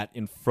putting that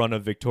in front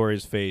of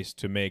Victoria's face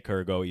to make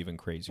her go even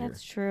crazier.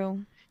 that's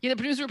true. yeah, the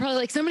producer were probably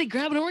like, somebody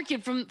grab an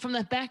orchid from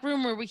that back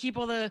room where we keep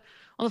all the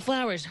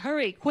flowers.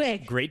 Hurry,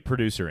 quick. Great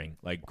producing.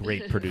 Like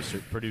great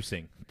producing.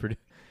 Producer.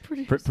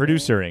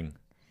 Producering.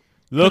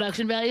 Look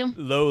Production value.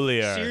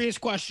 lowlier. Serious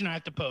question I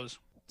have to pose.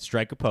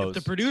 Strike a pose.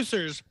 The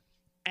producers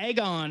egg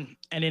on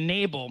and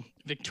enable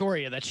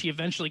Victoria that she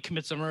eventually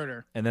commits a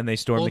murder. And then they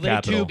storm Will the they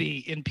Capitol. too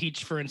be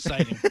impeached for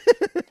inciting?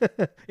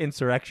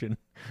 Insurrection.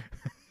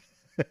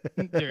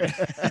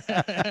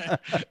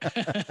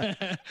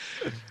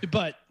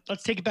 But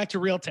let's take it back to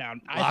Real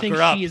Town. I Lock think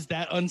her up. she is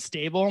that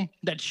unstable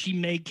that she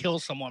may kill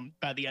someone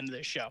by the end of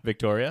this show.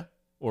 Victoria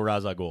or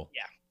Ra's al Ghul?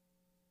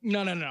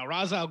 No.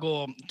 Ra's al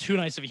Ghul, too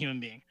nice of a human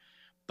being.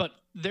 But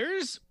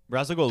there's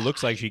Ra's al Ghul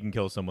looks like she can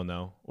kill someone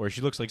though, or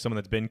she looks like someone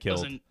that's been killed.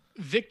 listen,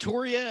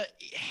 Victoria,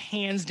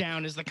 hands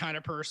down, is the kind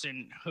of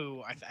person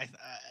who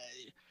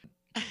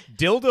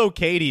Dildo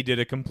Katie did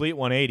a complete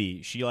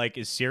 180. She like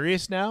is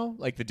serious now.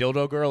 Like the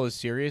dildo girl is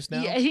serious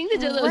now. Yeah, I think the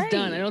dildo is Right.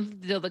 done. I don't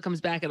think the dildo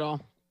comes back at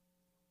all.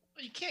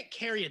 You can't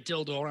carry a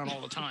dildo around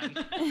all the time.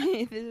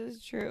 This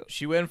is true.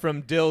 She went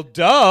from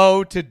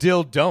dildo to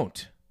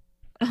don't.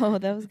 Oh,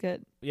 that was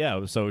good.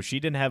 Yeah, so she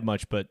didn't have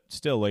much, but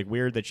still, like,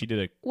 weird that she did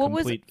a What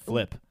was- complete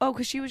flip. Oh,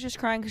 because she was just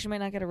crying because she might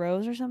not get a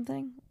rose or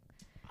something.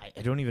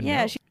 I don't even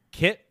Yeah, know.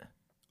 Kit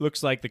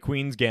looks like the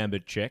Queen's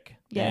Gambit chick.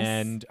 Yes.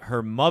 And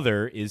her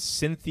mother is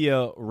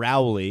Cynthia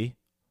Rowley,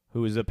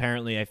 who is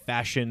apparently a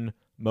fashion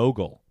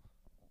mogul.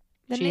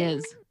 The She name?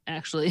 is,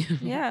 actually.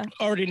 Yeah.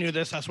 Already knew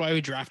this. That's why we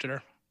drafted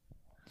her.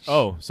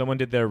 Oh, someone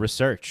did their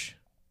research.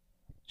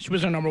 She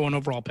was our number 1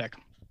 overall pick.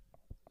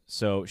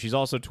 So she's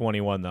also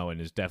 21, though, and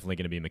is definitely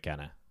going to be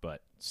McKenna,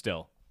 but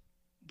still.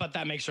 But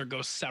that makes her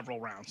go several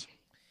rounds.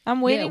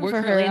 I'm waiting we're for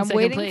her. currently in I'm second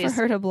waiting place.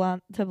 for her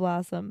to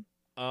blossom.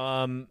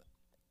 All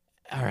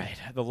right.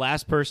 The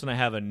last person I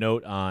have a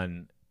note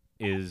on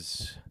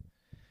is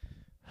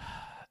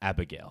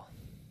Abigail.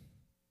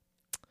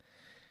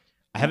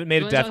 I haven't made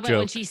You a wanna talk death about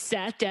when joke. she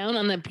sat down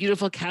on that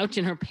beautiful couch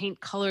in her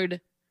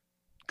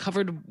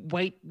covered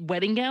white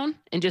wedding gown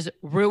and just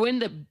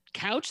ruined the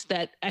couch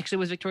that actually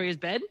was Victoria's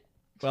bed?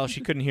 Well,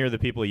 she couldn't hear the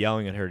people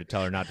yelling at her to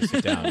tell her not to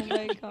sit Oh down.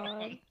 my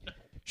god.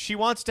 She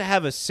wants to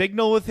have a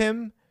signal with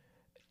him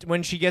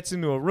when she gets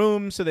into a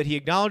room so that he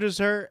acknowledges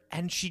her,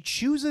 and she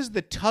chooses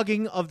the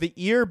tugging of the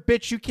ear.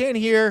 Bitch, you can't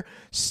hear.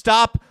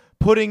 Stop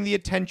putting the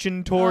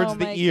attention towards oh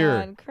the my ear.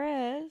 God,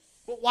 Chris.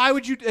 But why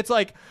would you? It's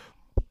like,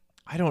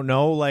 I don't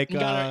know. Like, You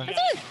gotta- That's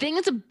not a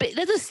thing.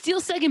 That's a steel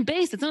second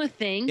base. That's not a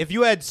thing. if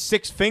you had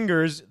 6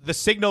 fingers, the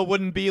signal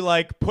wouldn't be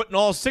like putting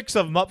all 6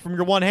 of them up from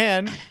your one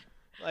hand.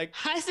 Like,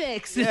 High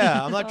six.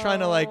 yeah, I'm not trying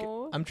to like.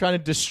 Oh. I'm trying to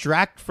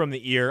distract from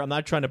the ear. I'm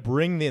not trying to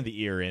bring the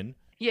ear in.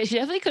 Yeah, she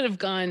definitely could have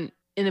gone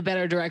in a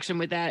better direction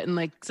with that and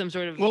like some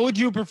sort of. What would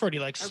you prefer? Do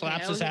you like Okay, slaps I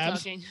his wasn't abs?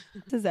 talking.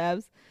 His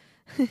abs.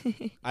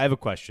 I have a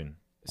question.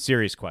 A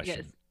serious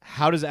question. Yes.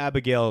 How does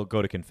Abigail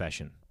go to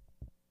confession?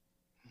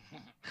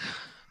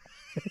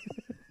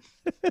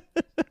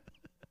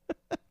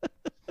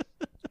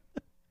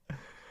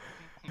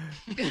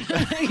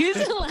 Are you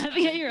still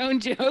laughing at your own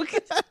joke?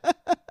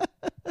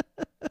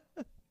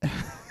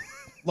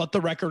 Let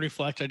the record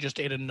reflect. I just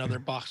ate another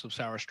box of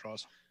sour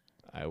straws.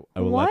 I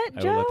will What, let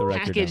the Joe? record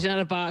Package, know. not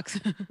a box.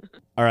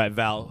 All right,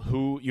 Val.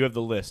 Who you have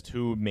the list?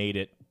 Who made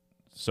it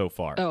so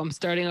far? Oh, I'm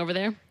starting over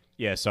there.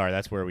 Yeah, sorry,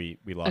 that's where we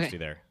lost Okay. you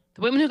there.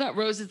 The women who got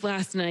roses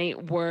last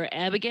night were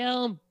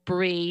Abigail,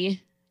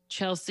 Bree,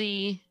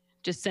 Chelsea,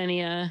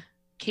 Jasenia,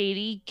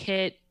 Katie,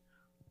 Kit,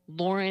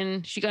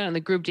 Lauren. She got on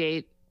the group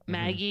date.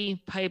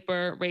 Maggie,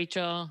 Piper,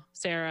 Rachel,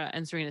 Sarah,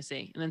 and Serena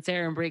C. And then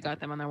Sarah and Bree got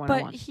them on their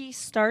one-on-one. But he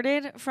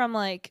started from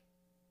like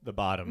The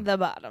bottom. the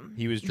bottom.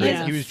 He was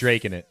Yeah. he was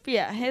draking it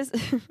Yeah, his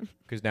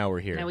because now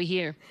we're here. Now we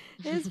hear.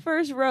 his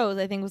first rose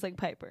I think was like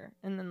Piper,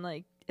 and then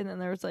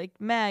there was like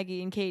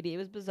Maggie and Katie. It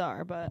was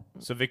bizarre, but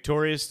So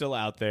Victoria's still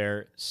out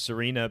there.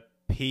 Serena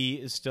P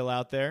is still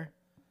out there.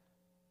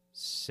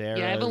 Sarah.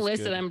 Yeah, I have a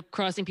list that I'm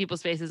crossing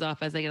people's faces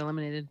off as they get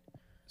eliminated.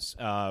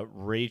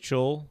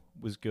 Rachel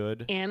was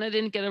good, Anna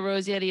didn't get a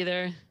rose yet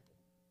either.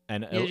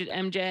 and Neither did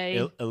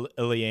MJ.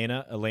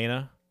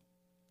 Elena,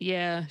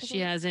 Yeah, she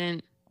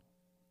hasn't.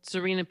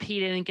 Serena P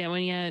didn't get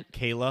one yet.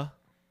 Kayla,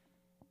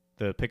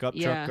 the pickup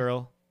Yeah. truck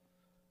girl.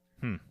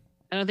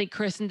 I don't think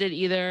Kristen did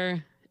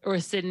either, or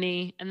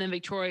Sydney, and then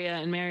Victoria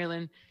and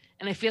Marilyn.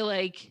 And I feel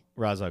like,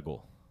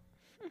 Razagul.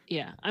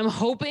 yeah, I'm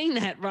hoping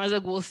that Raza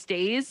Ghul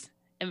stays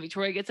and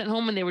Victoria gets sent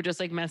home, and they were just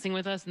like messing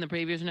with us in the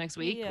previews next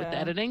week with the Yeah.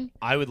 editing.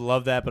 I would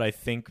love that, but I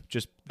think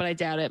just But I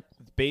doubt it.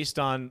 based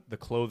on the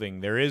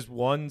clothing, there is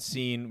one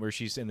scene where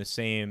she's in the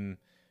same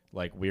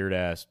like weird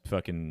ass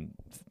fucking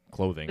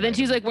clothing. But then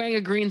she's like wearing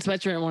a green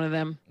sweatshirt in one of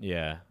them.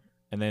 yeah,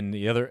 and then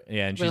the other,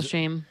 yeah, and Real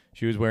shame.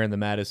 she was wearing the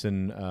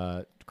Madison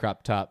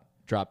drop top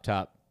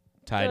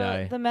tie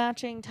dye. the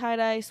matching tie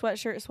dye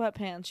sweatshirt,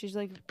 sweatpants. She's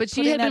like, But she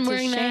putting had been that to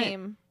wearing that.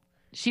 shame.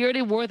 She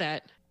already wore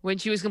that when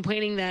she was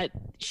complaining that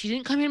she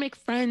didn't come here to make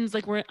friends.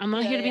 Like, I'm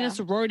not here to be in Yeah. a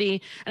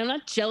sorority, and I'm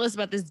not jealous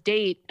about this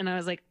date. And I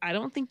was like, I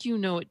don't think you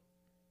know what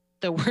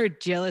the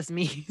word jealous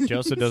means. She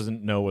also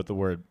doesn't know what the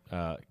word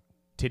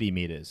titty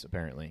meat is,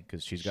 apparently,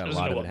 because she's got a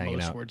lot of it hanging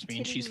most out. words mean.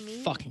 Titty She's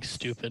meat. fucking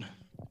stupid.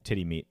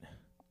 Titty meat.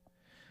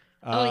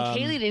 Oh, and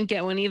Kaylee didn't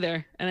get one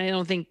either. And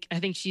I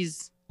think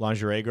she's,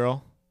 Lingerie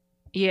girl,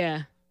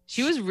 yeah.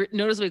 She was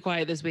noticeably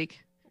quiet this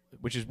week.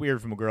 which is weird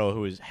from a girl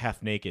who is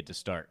half naked to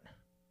start.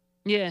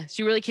 Yeah,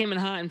 she really came in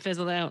hot and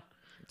fizzled out.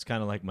 It's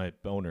kind of like my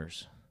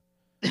boners.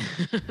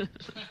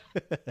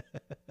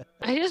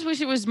 I just wish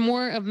it was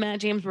more of Matt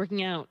James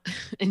working out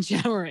and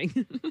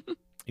showering,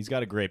 He's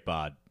got a great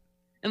bod.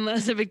 and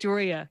less of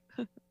Victoria.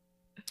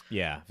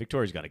 Yeah,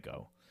 Victoria's got to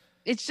go.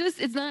 It's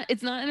not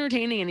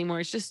entertaining anymore.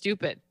 It's just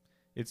stupid.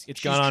 It's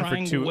She's gone on for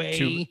trying two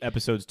way-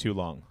 episodes too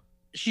long.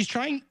 She's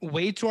trying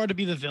way too hard to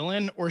be the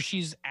villain, or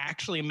she's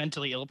actually a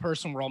mentally ill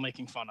person we're all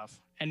making fun of.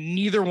 And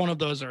neither one of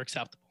those are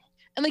acceptable.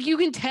 And like you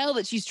can tell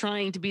that she's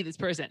trying to be this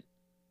person.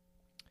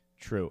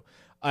 True.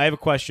 I have a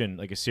question,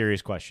 like a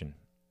serious question.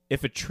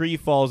 If a tree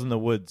falls in the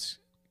woods,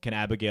 can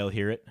Abigail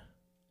hear it?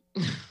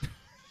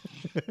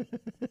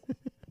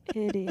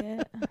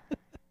 Idiot.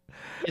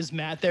 Is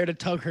Matt there to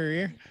tug her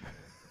ear?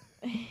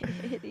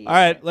 Idiot. All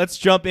right, let's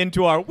jump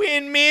into our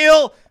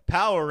windmill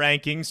power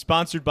rankings,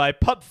 sponsored by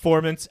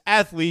Pupformance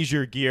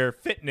Athleisure Gear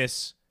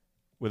Fitness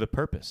with a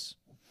Purpose.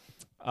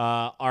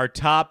 Our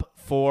top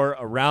 4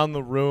 around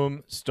the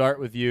room start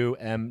with you,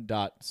 M.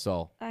 Dot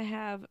Sull. I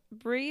have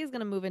Bree is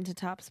gonna move into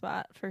top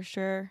spot for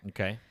sure.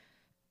 Okay.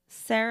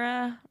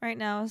 Sarah right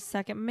now is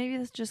second. Maybe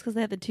that's just because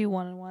they have the 2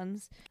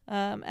 1-on-1s.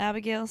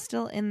 Abigail's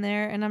still in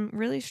there, and I'm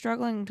really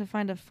struggling to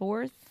find a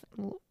fourth.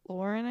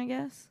 Lauren, I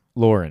guess.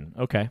 Lauren.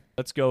 Okay.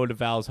 Let's go to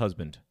Val's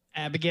husband.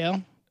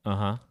 Abigail,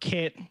 Uh-huh.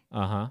 Kit,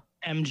 Uh-huh.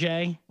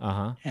 MJ,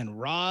 Uh-huh. and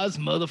Roz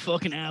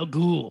motherfucking Al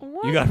Ghul.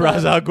 What You got the-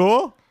 Ra's al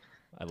Ghul?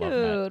 I love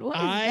that. Dude, what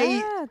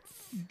is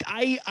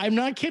that? I'm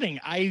not kidding.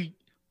 I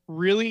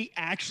really,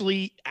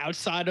 actually,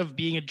 outside of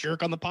being a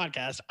jerk on the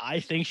podcast, I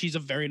think she's a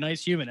very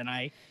nice human, and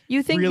I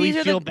You think really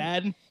these are feel the?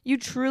 bad. You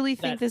truly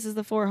think that- this is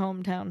the 4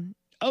 hometown?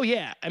 Oh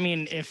yeah, I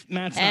mean, if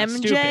Matt's not MJ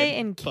stupid,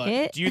 and but-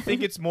 Kit. Do you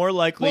think it's more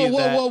likely Whoa,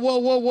 that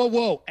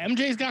whoa!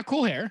 MJ's got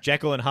cool hair.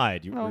 Jekyll and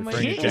Hyde? You Oh my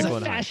referring to Kit is a Jekyll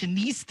and Hyde?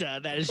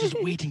 fashionista that is just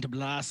waiting to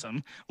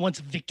blossom once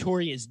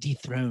Victoria is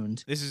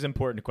dethroned. This is an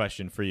important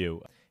question for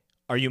you.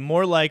 Are you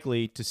more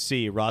likely to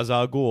see Ra's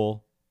al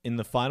Ghul in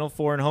the final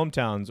 4 in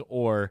hometowns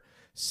or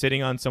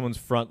sitting on someone's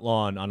front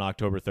lawn on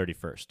October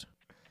 31st?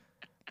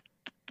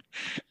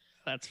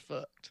 That's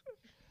fucked.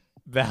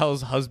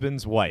 Val's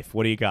husband's wife.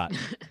 What do you got?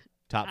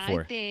 Top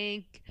 4. I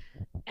think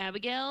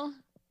Abigail,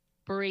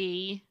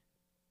 Bree.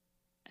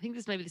 I think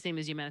this might be the same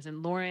as you,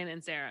 Madison. Lauren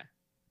and Sarah.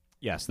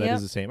 Yes, that is Yep.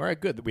 the same. All right,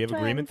 good. We have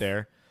agreement Trends.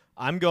 there.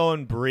 I'm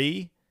going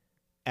Bree,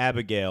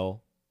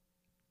 Abigail,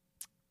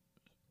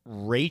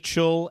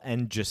 Rachel,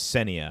 and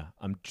Jasenia.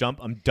 I'm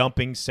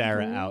dumping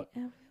Sarah Bree, out.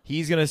 Ab-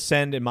 He's going to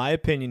send, in my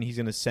opinion, he's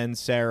going to send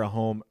Sarah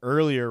home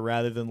earlier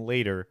rather than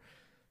later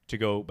to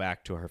go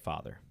back to her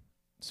father.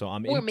 So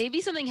Or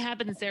maybe something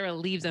happened and Sarah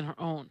leaves on her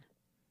own.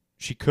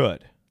 She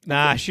could.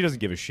 Nah, she doesn't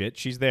give a shit.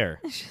 She's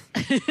there.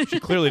 She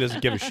clearly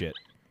doesn't give a shit.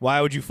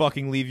 Why would you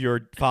fucking leave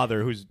your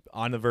father who's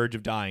on the verge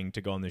of dying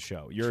to go on this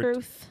show?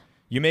 Truth.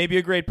 You may be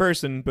a great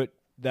person, but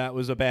that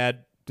was a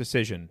bad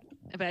decision.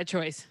 A bad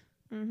choice.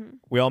 Mm-hmm.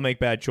 We all make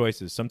bad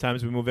choices.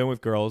 Sometimes we move in with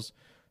girls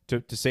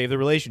to save the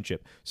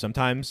relationship.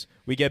 Sometimes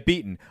we get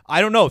beaten.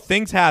 I don't know.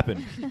 Things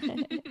happen.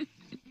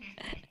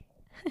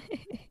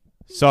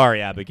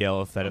 Sorry,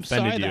 Abigail, if that I'm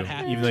sorry offended that you,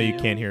 happened even though you to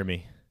can't hear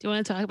me. Do you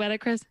want to talk about it,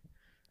 Chris?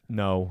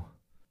 No.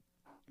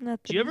 Nothing.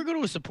 Do you ever go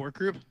to a support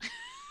group?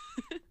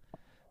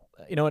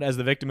 You know what? As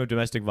the victim of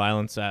domestic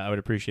violence, I would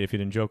appreciate if you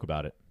didn't joke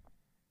about it.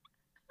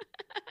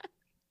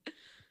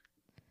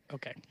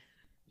 Okay.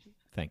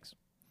 Thanks.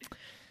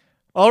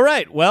 All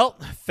right. Well,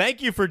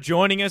 thank you for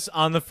joining us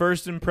on the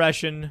First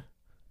Impression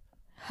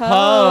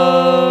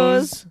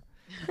Hose.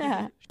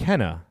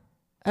 Kenna,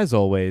 as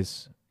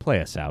always, play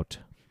us out.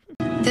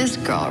 This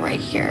girl right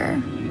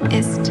here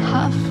is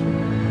tough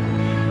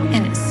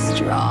and is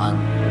strong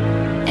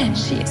and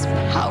she's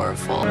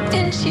powerful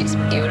and she's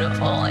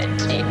beautiful and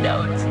she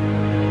knows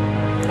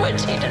what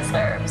she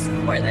deserves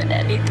more than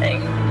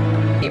anything.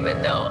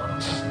 Even though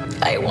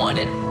I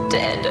wanted to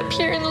end up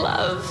here in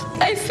love,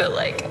 I feel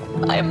like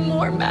I'm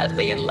more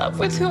madly in love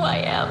with who I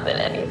am than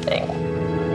anything.